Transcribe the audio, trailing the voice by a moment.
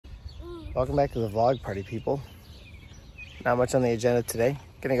Welcome back to the vlog party, people. Not much on the agenda today.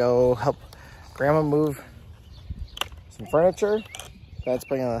 Gonna go help Grandma move some furniture. That's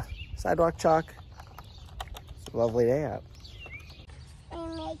bringing a sidewalk chalk. It's a lovely day out. I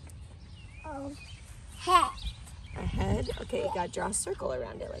make a head. A head? Okay, you gotta draw a circle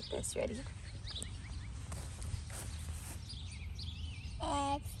around it like this. Ready?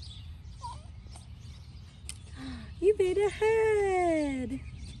 Head. You made a head.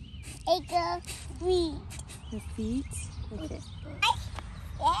 It's a feet. The feet? Okay.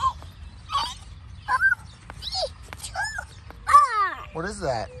 What is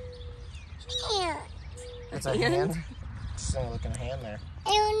that? Hand. It's a hand? Just a looking hand there. I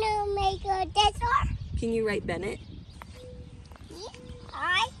want to make a dinosaur. Can you write Bennett?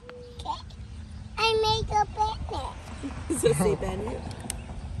 I make a Bennett. Does it say Bennett?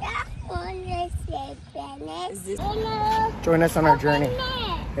 I want to say Bennett. Is this... Join us on our journey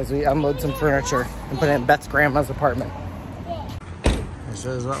as we unload some furniture and put it in Beth's grandma's apartment. This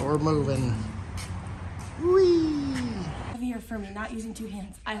is what we're moving. Whee! Heavier for me, not using two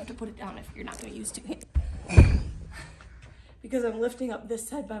hands. I have to put it down if you're not going to use two hands. Because I'm lifting up this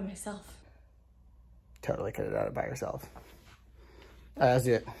side by myself. Totally could have done it by yourself. Let's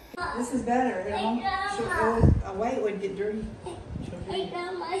do it. This is better, you know? A white would get dirty. I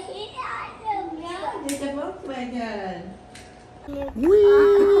got my head. It doesn't look like good.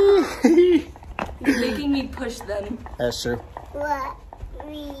 Whee! You're making me push them. That's true. What?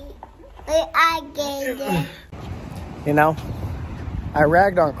 I get it. You know, I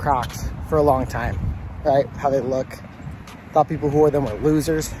ragged on Crocs for a long time, right? How they look. Thought people who wore them were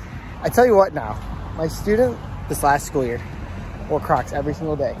losers. I tell you what now, my student this last school year wore Crocs every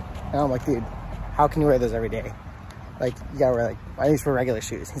single day. And I'm like, dude, how can you wear those every day? Like, you gotta wear, like, I use for regular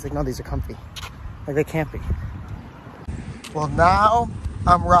shoes. He's like, no, these are comfy. Like, they can't be. Well, now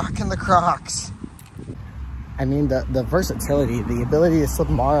I'm rocking the Crocs. I mean, the versatility, the ability to slip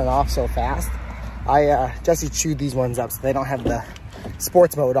them on and off so fast. Jesse chewed these ones up so they don't have the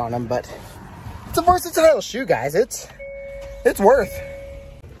sports mode on them, but it's a versatile shoe, guys. It's worth.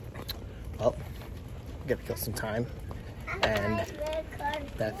 Well, we gotta kill some time. And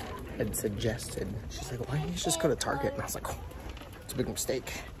Beth had suggested, she's like, why don't you just go to Target? And I was like, oh, it's a big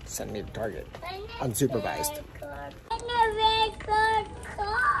mistake. Send me to Target, unsupervised.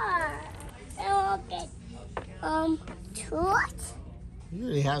 Tools? You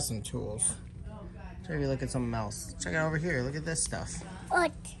already have some tools. Try to look at something else. Check it out over here. Look at this stuff.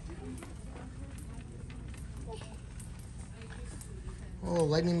 What? Oh,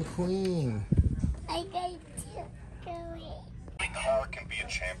 Lightning McQueen. I got to do it. My car can be a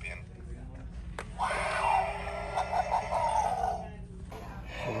champion.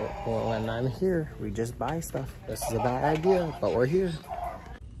 Well, when I'm here, we just buy stuff. This is a bad idea, but we're here.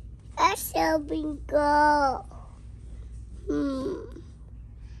 I shall be go.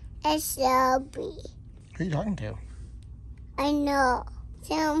 I shall be. Who are you talking to? I know.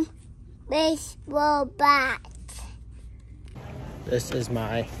 Some baseball bat. This is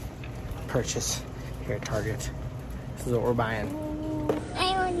my purchase here at Target. This is what we're buying.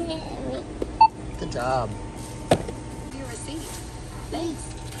 I want it. Good job. Your receipt. Thanks.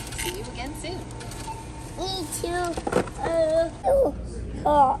 See you again soon. Me too.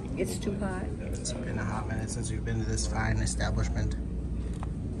 Hot. It's too hot. It's been a hot minute since we've been to this fine establishment.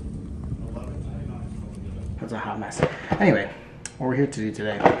 That's a hot mess. Anyway, what we're here to do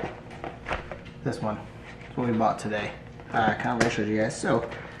today, this one, is what we bought today. Kind of showed you guys. So,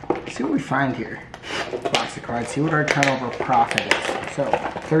 see what we find here. Box of cards, see what our turnover profit is. So,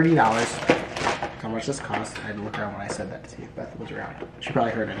 $30. How much this cost. I had to look around when I said that to see if Beth was around. She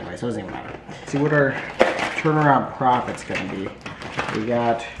probably heard anyway, so it doesn't even matter. See what our turnaround profit's gonna be. We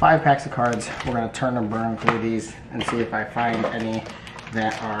got 5 packs of cards. We're gonna turn and burn through these and see if I find any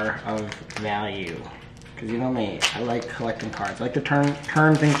that are of value. Because you know me, I like collecting cards. I like to turn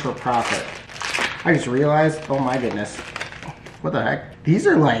things for profit. I just realized, oh my goodness, what the heck? These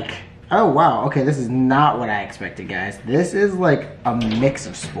are like, oh wow, okay, this is not what I expected, guys. This is like a mix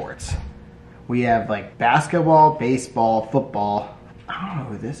of sports. We have like basketball, baseball, football. I don't know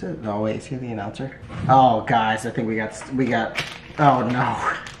who this is. Oh wait, is he the announcer? Oh guys, I think we got, oh no.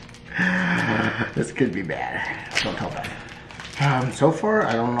 This could be bad. Don't tell Beth. So far,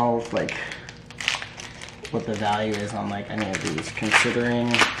 I don't know if like, what the value is on like any of these,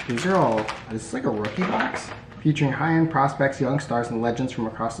 considering these are all, this is like a rookie box featuring high-end prospects, young stars, and legends from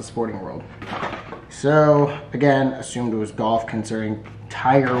across the sporting world. So again, assumed it was golf considering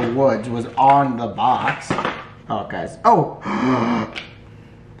Tiger Woods was on the box. Oh guys, oh,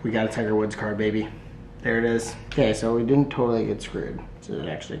 we got a Tiger Woods card, baby. There it is. Okay, so we didn't totally get screwed. This is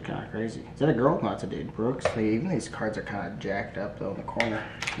actually kind of crazy. Is that a girl? No, it's a dude. Brooks. Like, even these cards are kind of jacked up though in the corner.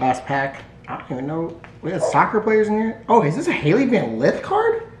 Last pack. I don't even know. We have soccer players in here. Oh, is this a Haley Van Lith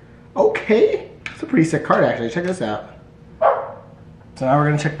card? Okay. It's a pretty sick card actually. Check this out. So now we're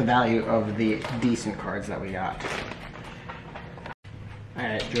gonna check the value of the decent cards that we got.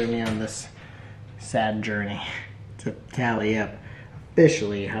 Alright, join me on this sad journey to tally up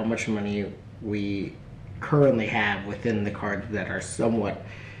officially how much money we currently have within the cards that are somewhat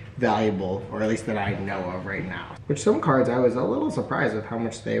valuable, or at least that I know of right now. Which some cards I was a little surprised with how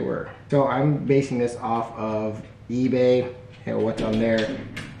much they were. So I'm basing this off of eBay and what's on there.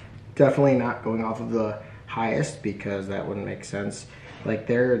 Definitely not going off of the highest because that wouldn't make sense. Like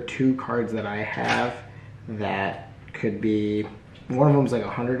there are 2 cards that I have that could be, one of them's like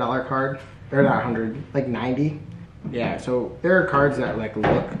 $100 card, or not 100, like 90. Yeah, so there are cards that like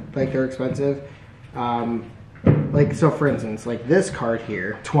look like they're expensive. Like so for instance, like this card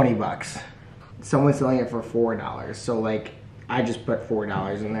here, 20 bucks. Someone's selling it for $4. So like I just put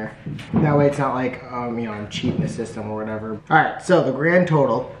 $4 in there. That way it's not like, you know, I'm cheating the system or whatever. All right, so the grand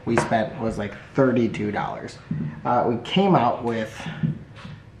total we spent was like $32. We came out with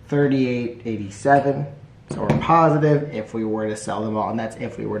 $38.87. So we're positive if we were to sell them all, and that's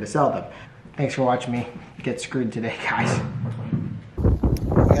if we were to sell them. Thanks for watching me get screwed today, guys.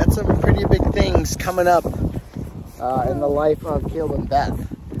 We got some pretty big things coming up in the life of Caleb and Beth.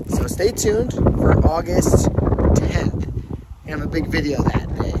 So stay tuned for August 10th. We have a big video that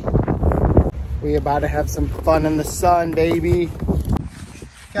day. We about to have some fun in the sun, baby.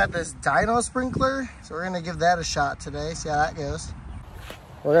 Got this dino sprinkler, so we're gonna give that a shot today, see how that goes.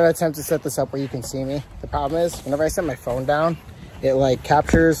 We're gonna attempt to set this up where you can see me. The problem is, whenever I set my phone down, it like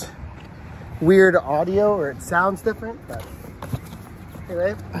captures weird audio or it sounds different, but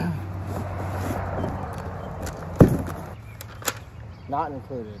anyway. Not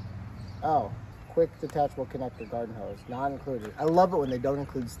included. Oh, quick detachable connector garden hose, not included. I love it when they don't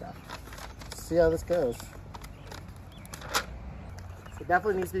include stuff. Let's see how this goes. It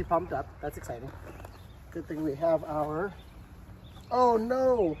definitely needs to be pumped up. That's exciting. Good thing we have our, oh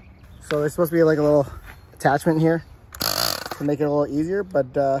no. So there's supposed to be like a little attachment here to make it a little easier, but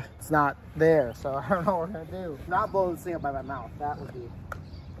it's not there. So I don't know what we're gonna do. Not blow this thing up by my mouth. That would be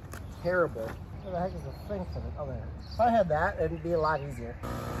terrible. Where the heck is the thing for it? Oh, there. If I had that, it'd be a lot easier.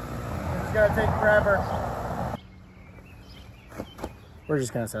 It's gonna take forever. We're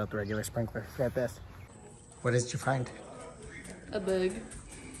just gonna set up the regular sprinkler. Got this. What did you find? A bug.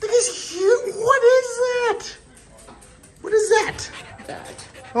 Look at huge. What is that? What is that? That.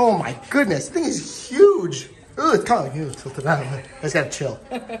 Oh my goodness, this thing is huge. Oh, it's kind of like tilted out. I just gotta chill.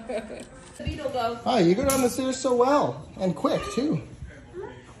 The beetle go. Oh, you go down the stairs so well and quick too.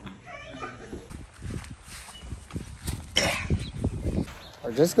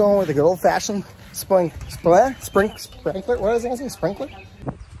 We're just going with a good old-fashioned sprinkler. What is it? Sprinkler?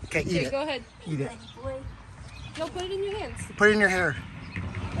 Okay, eat it. Go ahead. Eat it. No, put it in your hands. Put it in your hair.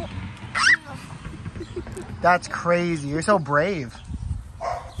 That's crazy. You're so brave.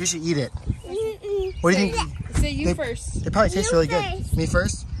 You should eat it. What do you think? Say you first. It probably tastes really good. Me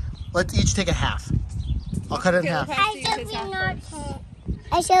first? Let's each take a half. I'll cut it in half. I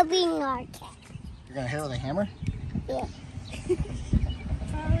shall be naughty. You're gonna hit it with a hammer? Yeah.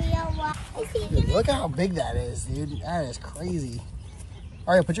 Dude, look at how big that is, dude. That is crazy.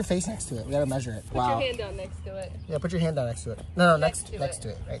 All right, put your face next to it. We gotta measure it. Put your hand down next to it. Yeah, put your hand down next to it. No, next to it.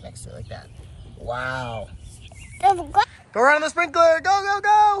 Right next to it, like that. Wow. Go around the sprinkler. Go, go,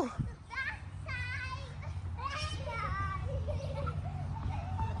 go.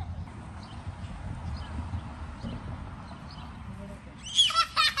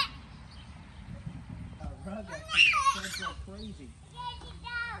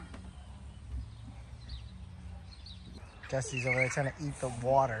 Jesse's over there trying to eat the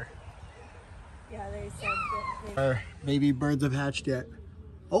water. Yeah, they said that they... Our baby birds have hatched yet.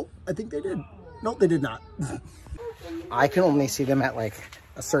 Oh, I think they did. Nope, they did not. I can only see them at like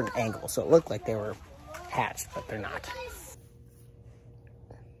a certain angle, so it looked like they were hatched, but they're not.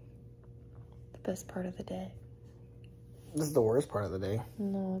 The best part of the day. This is the worst part of the day.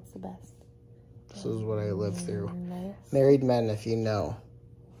 No, it's the best. This is what I live through. Nice. Married men, if you know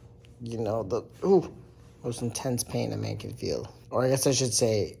the most intense pain a man can feel. Or I guess I should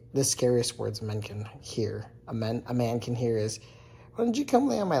say the scariest words men can hear. A man can hear is, why don't you come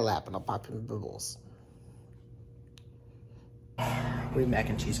lay on my lap and I'll pop your bubbles. We had mac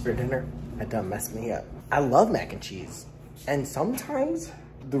and cheese for dinner. That done messed me up. I love mac and cheese. And sometimes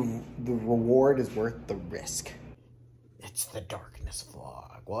the reward is worth the risk. It's the darkness. this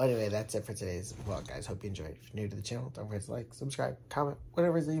vlog. Well, anyway, that's it for today's vlog, guys. Hope you enjoyed. If you're new to the channel, don't forget to like, subscribe, comment,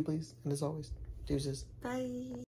 whatever it is that you please. And as always, deuces. Bye.